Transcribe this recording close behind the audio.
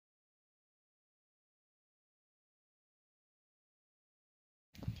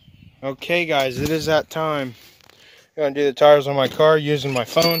Okay guys, it is that time. I'm gonna do the tires on my car using my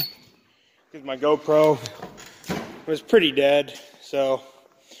phone because my GoPro was pretty dead. So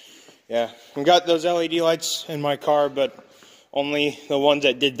yeah, I got those LED lights in my car, but only the ones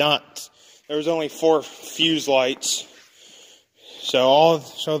that did not. There was only 4 fuse lights. So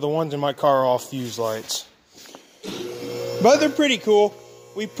the ones in my car are all fuse lights. But they're pretty cool.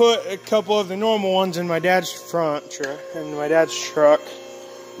 We put a couple of the normal ones in my dad's truck.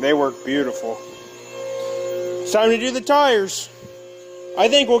 They work beautiful. It's time to do the tires. I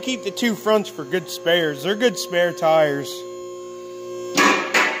think we'll keep the 2 fronts for good spares. They're good spare tires.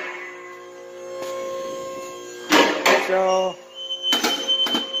 So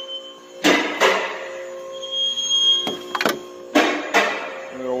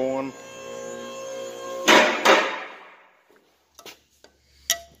little one.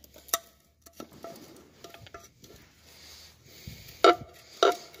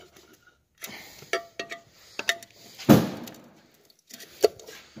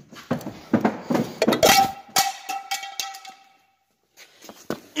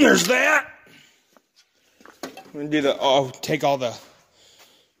 There's that. I'm gonna do take all the.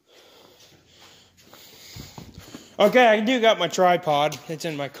 Okay, I do got my tripod. It's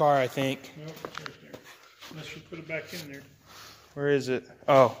in my car, I think. Nope, it's right there. Unless you put it back in there. Where is it?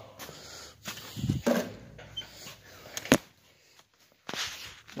 Oh.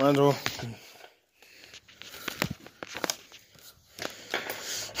 Might as well.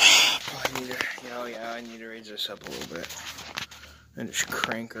 I need to raise this up a little bit. And just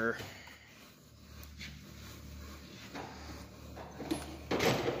crank her.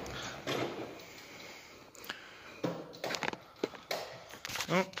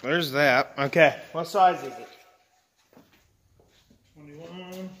 Oh, there's that. Okay, what size is it?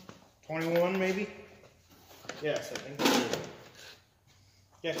 21. 21 maybe? Yes, I think so.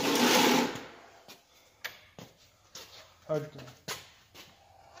 Yeah. What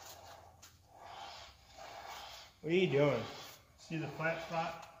are you doing? See the flat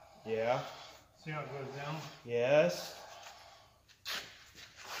spot? Yeah. See how it goes down? Yes.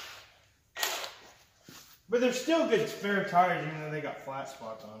 But they're still good spare tires, even though they got flat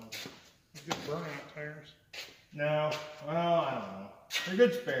spots on them. Good burnout tires. No, well, I don't know. They're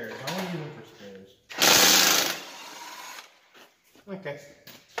good spares. I want to use them for spares. Okay.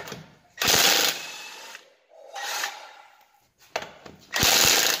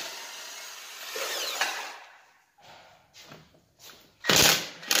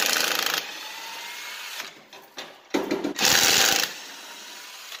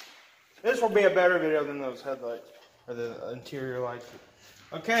 This will be a better video than those headlights, or the interior lights.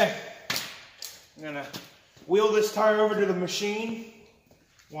 Okay, I'm gonna wheel this tire over to the machine,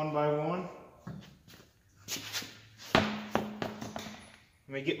 one by one. Let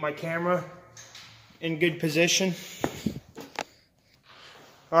me get my camera in good position.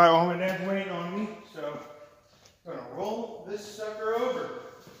 All right, well, my dad's waiting on me, so I'm gonna roll this sucker over.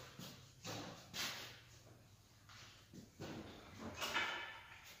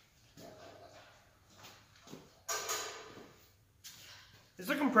 Is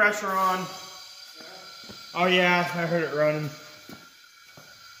the compressor on? Yeah. Oh yeah, I heard it running.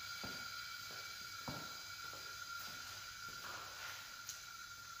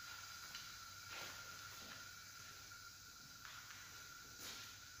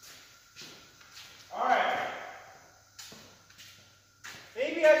 Alright.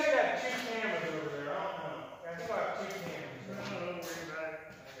 Maybe I should have 2 cameras over there. I don't know. I think I have 2 cameras. No, don't worry about it.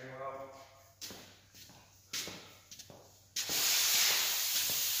 Okay, well.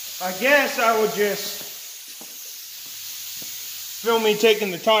 I guess I would just film me taking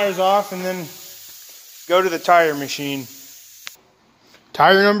the tires off and then go to the tire machine.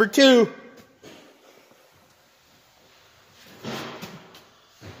 Tire number 2.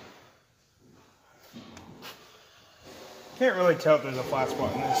 Can't really tell if there's a flat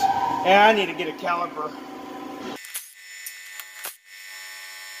spot in this. Yeah, I need to get a caliper.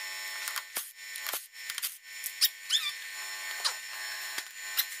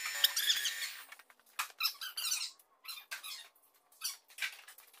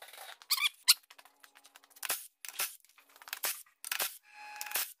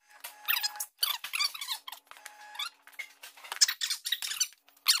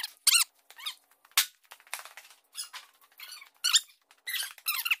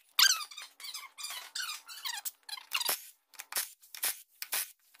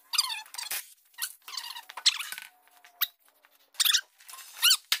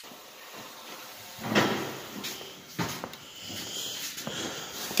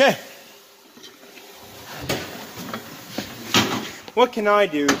 Okay. What can I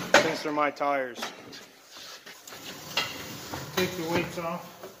do? since they're my tires. Take the weights off.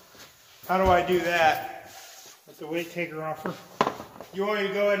 How do I do that? With the weight taker offer. You want me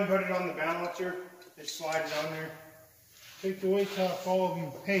to go ahead and put it on the balancer? Just slide it on there. Take the weights off, all of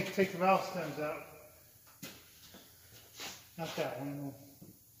them. Hey, take the valve stems out. Not that one. No.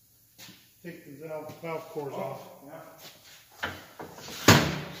 Take the valve cores off. Yeah.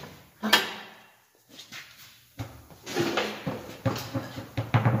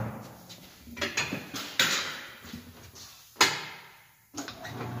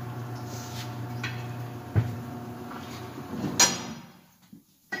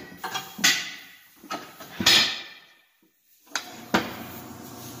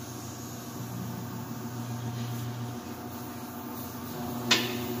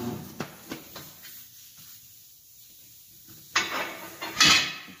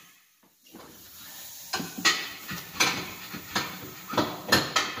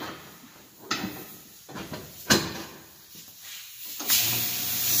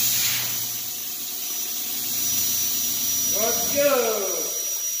 Let's go.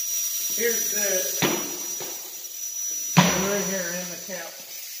 Here's this. Right here in the cap.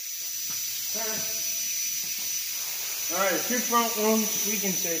 All right, the two front ones, we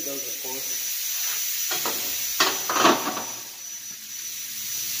can save those, of course.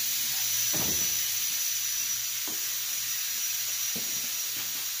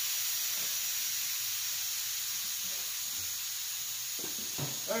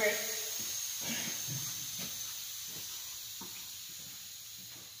 Okay.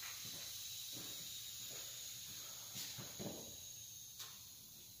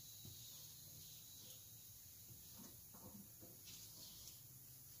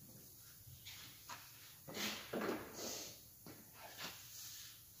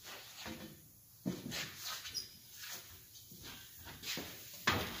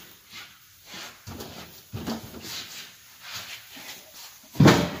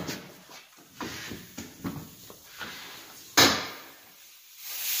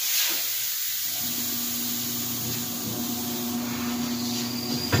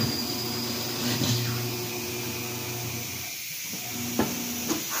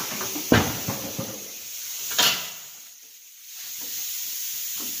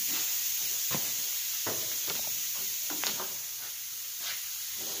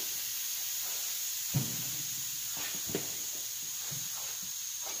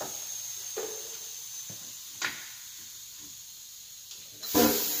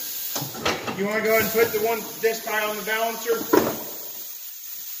 You want to go ahead and put this guy on the balancer?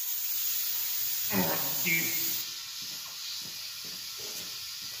 Oh, dude.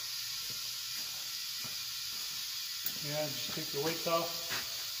 Yeah, just take the weights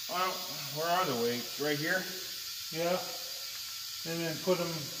off. Well, where are the weights? Right here? Yeah. And then put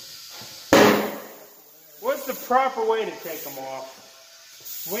them. What's the proper way to take them off?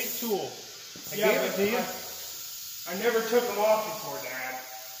 Weight tool. I Yeah, gave it to you. I never took them off before, Dad.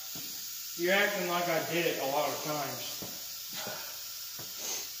 You're acting like I did it a lot of times.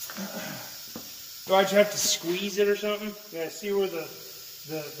 Do I just have to squeeze it or something? Yeah, see where the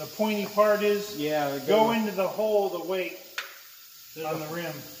pointy part is? Yeah. Go into the hole of the weight on the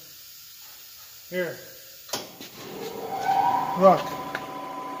rim. Here. Look.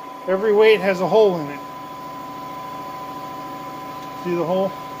 Every weight has a hole in it. See the hole?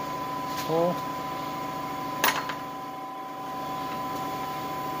 Hole.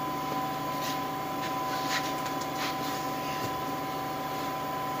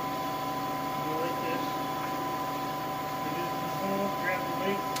 Go like this. Put it in the hole, grab the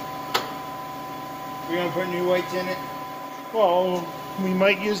weight. We're going to put new weights in it? Well, we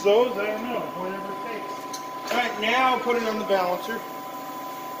might use those, I don't know, whatever it takes. Alright, now put it on the balancer.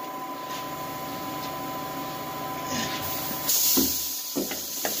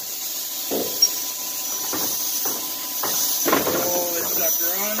 Roll this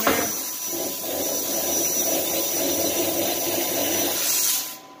sucker on there.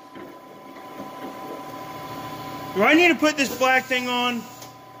 Do I need to put this black thing on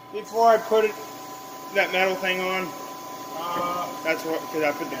before I put that metal thing on? That's what, because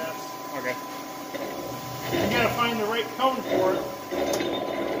I put the... Okay. You gotta find the right cone for it.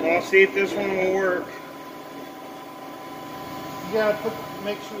 Well, I'll see if this one will work. You gotta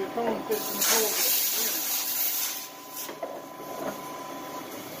make sure the cone fits in the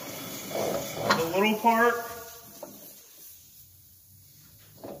hole. The little part.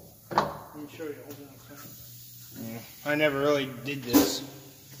 Let me show you. Hold on a second. Yeah, I never really did this.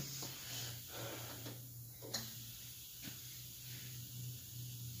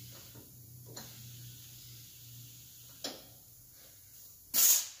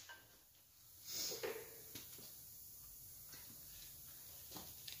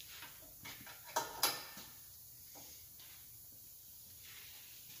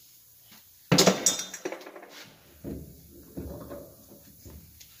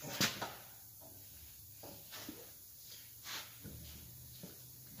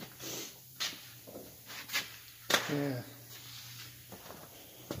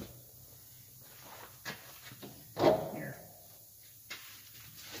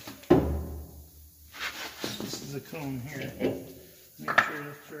 is the cone here. Make sure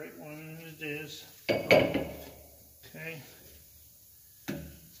that's the right one, and it is. Okay. Down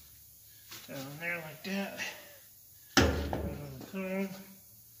there like that. The cone.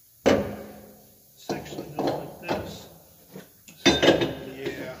 This actually goes like this.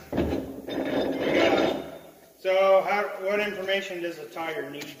 Yeah. So, what information does a tire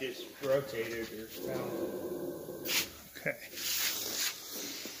need that's rotated or found? Okay.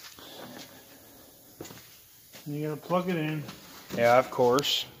 And you gotta plug it in. Yeah, of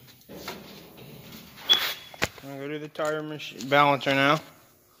course. I'll go to the tire machine balancer now.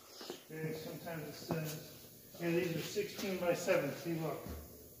 Okay, sometimes it says, yeah, these are 16 by 7. See, look.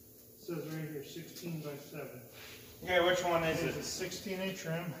 It says right here, 16 by 7. Okay, which one is It's it? a 16-inch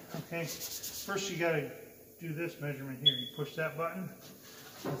rim. Okay. First, you gotta do this measurement here. You push that button.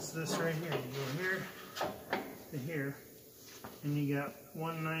 That's this right here. You go here to here, and you got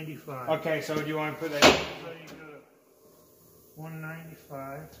 195. Okay, so do you want to put that? So you go to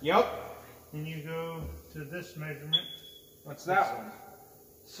 195. Yep. And you go to this measurement. What's that one?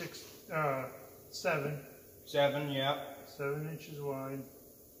 7. 7, yep. 7 inches wide.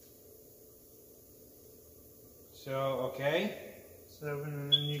 So, okay. 7,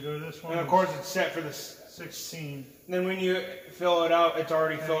 and then you go to this one. And of course it's set for the... 16. Then when you fill it out, it's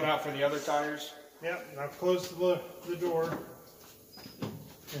already filled out for the other tires? Yep, now close the door.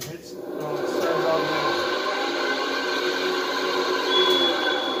 It hits, well, it starts all the way.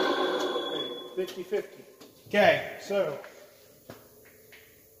 50-50. Okay. So,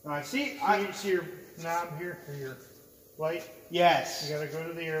 I see. you see your knob here, or your light? Yes. You gotta go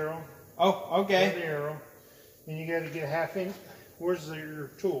to the arrow. Oh, Go to okay. the arrow. And you gotta get a half inch. Where's your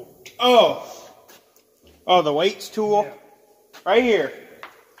tool? Oh. Oh, the weights tool? Yeah. Right here.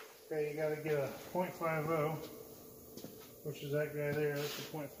 Okay, you gotta get a .50, which is that guy there. That's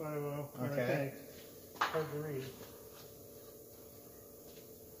a .50. Okay. I think. Hard to read.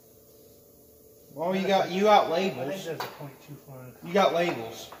 Well, you got I labels. think that's a .25. You got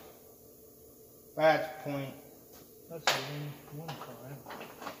labels. That's point. That's a 1.5.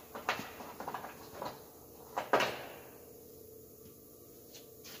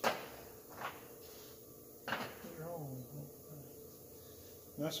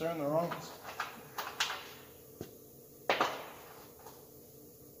 Yes, they're in the wrong.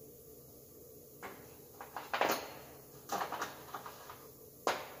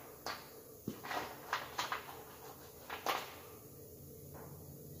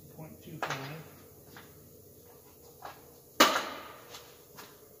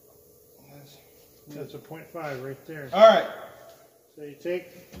 That's a .5 right there. All right. So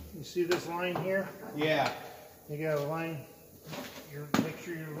you see this line here? Yeah. You got a line. Make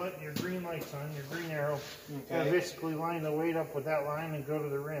sure your green light's on, your green arrow. Okay. Basically line the weight up with that line and go to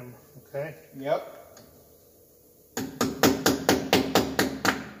the rim. Okay. Yep.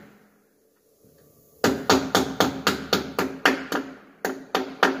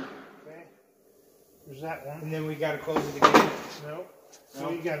 Okay. There's that one. And then we got to close it again. Nope. So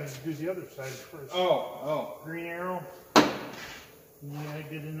Nope. you got to do the other side first. Oh. Green arrow. And you got to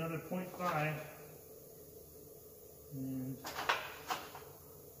get another .5. And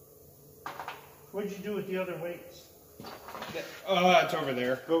what'd you do with the other weights? It's over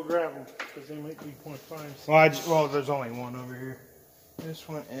there. Go grab them, because they might be .5s. Well, there's only one over here. This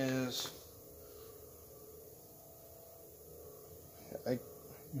one is. I You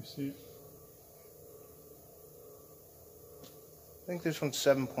see it? think this one's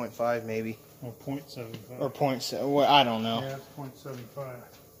 7.5 maybe. Or .75. Or 0.7. Well, I don't know. Yeah, it's .75.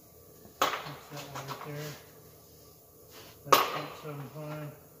 That's that one right there. That's .75.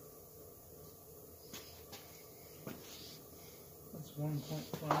 That's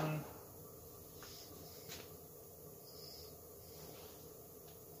 1.5.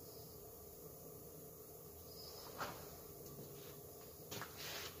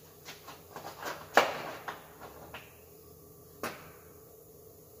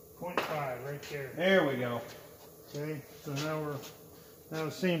 .5 right there. There we go. Okay, so now the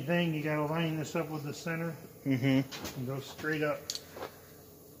same thing. You got to line this up with the center Mm-hmm. and go straight up.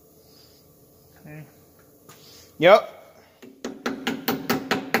 Okay, Yep. put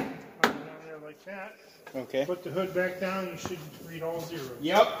it down there like that. Okay. Put the hood back down. You should read all zeros.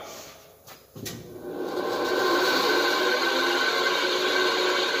 Yep.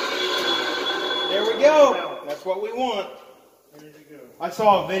 There we go. That's what we want. There you go. I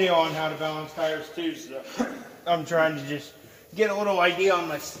saw a video on how to balance tires too, so I'm trying to just get a little idea on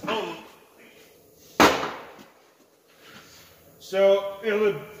my own. So,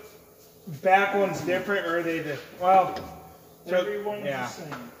 the back one's different, or are they the, well, Everyone's yeah. the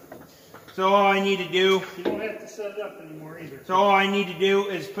same. So all I need to do... You don't have to set it up anymore either. So all I need to do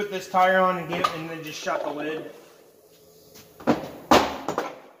is put this tire on and then just shut the lid.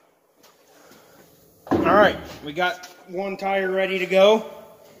 Alright, we got one tire ready to go.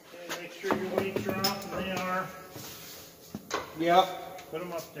 Okay, make sure your weights are off, and they are. Yep. Put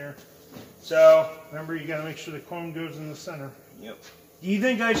them up there. So, remember, you got to make sure the cone goes in the center. yep. Do you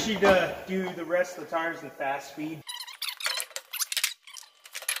think I should do the rest of the tires in fast speed?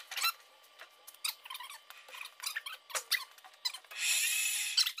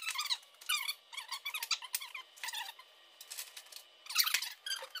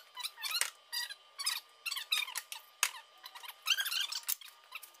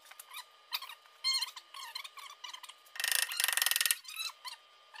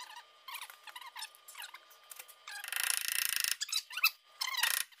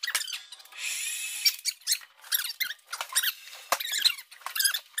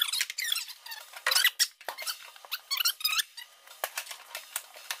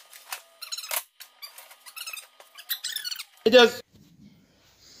 It does.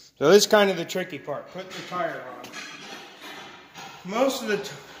 So this is kind of the tricky part. Put the tire on. Most of the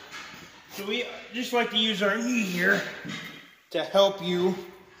so we just like to use our knee here to help you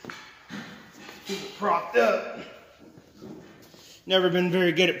keep it propped up. Never been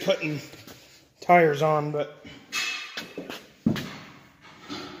very good at putting tires on, but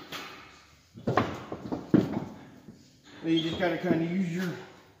you just gotta kind of use your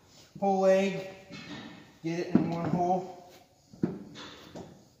whole leg, get it in one hole.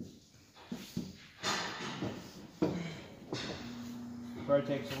 Probably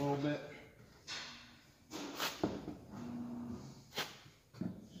takes a little bit.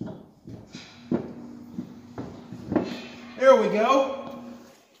 There we go.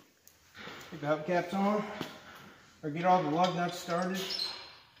 Get the hubcaps on, or get all the lug nuts started.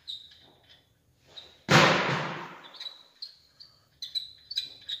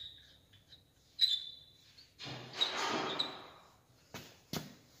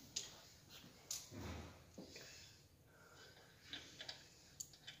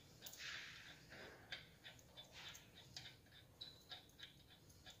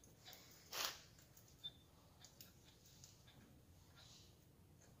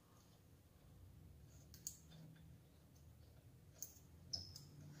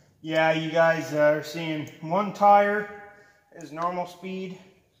 Yeah, you guys are seeing one tire is normal speed,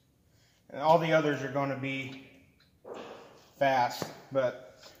 and all the others are going to be fast,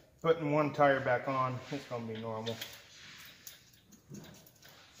 but putting one tire back on, it's going to be normal.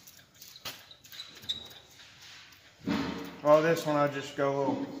 Well, this one I'll just go a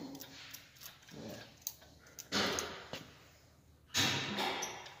little,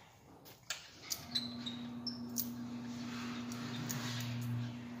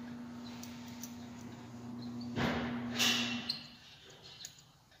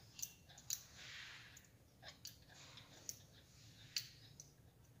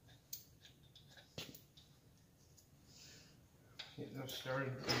 get those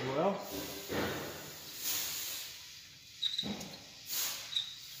started as well.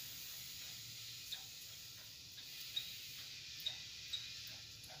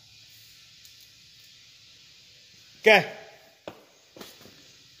 Okay.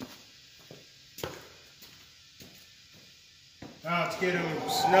 Now let's get them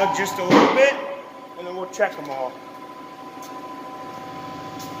snug just a little bit, and then we'll check them all.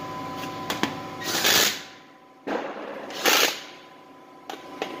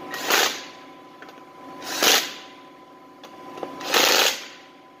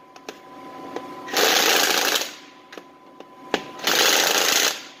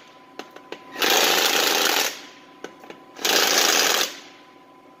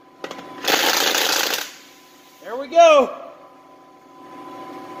 There we go.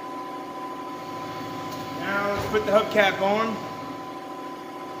 Now let's put the hubcap on.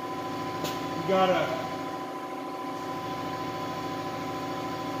 We gotta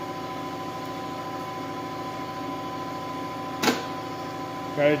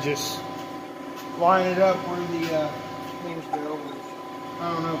just line it up where the things go.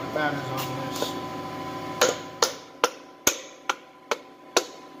 I don't know if the battery's on this.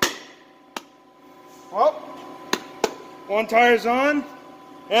 Well, one tire's on.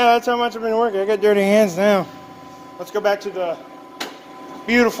 Yeah, that's how much I've been working. I got dirty hands now. Let's go back to the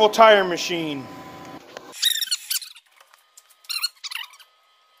beautiful tire machine.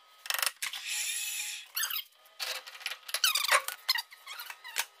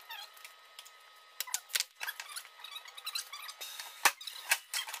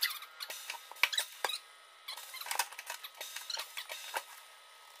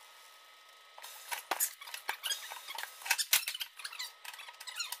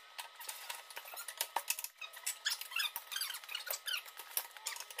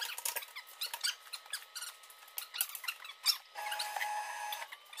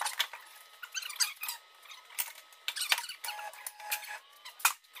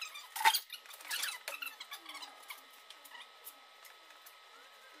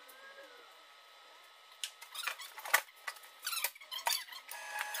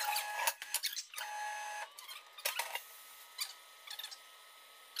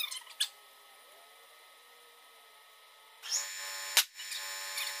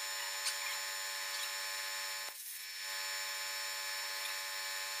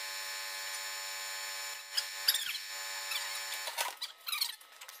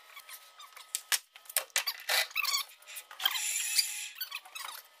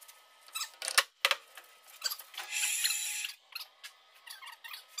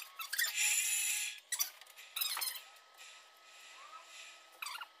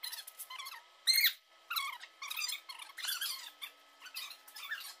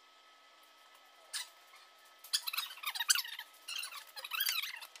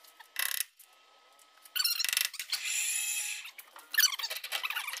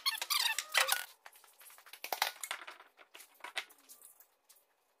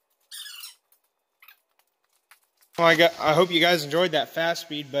 Well, I hope you guys enjoyed that fast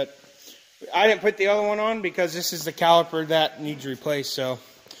speed, but I didn't put the other one on because this is the caliper that needs replaced, so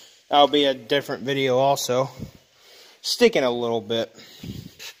that'll be a different video also. Sticking a little bit,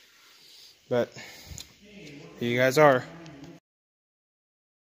 but here you guys are.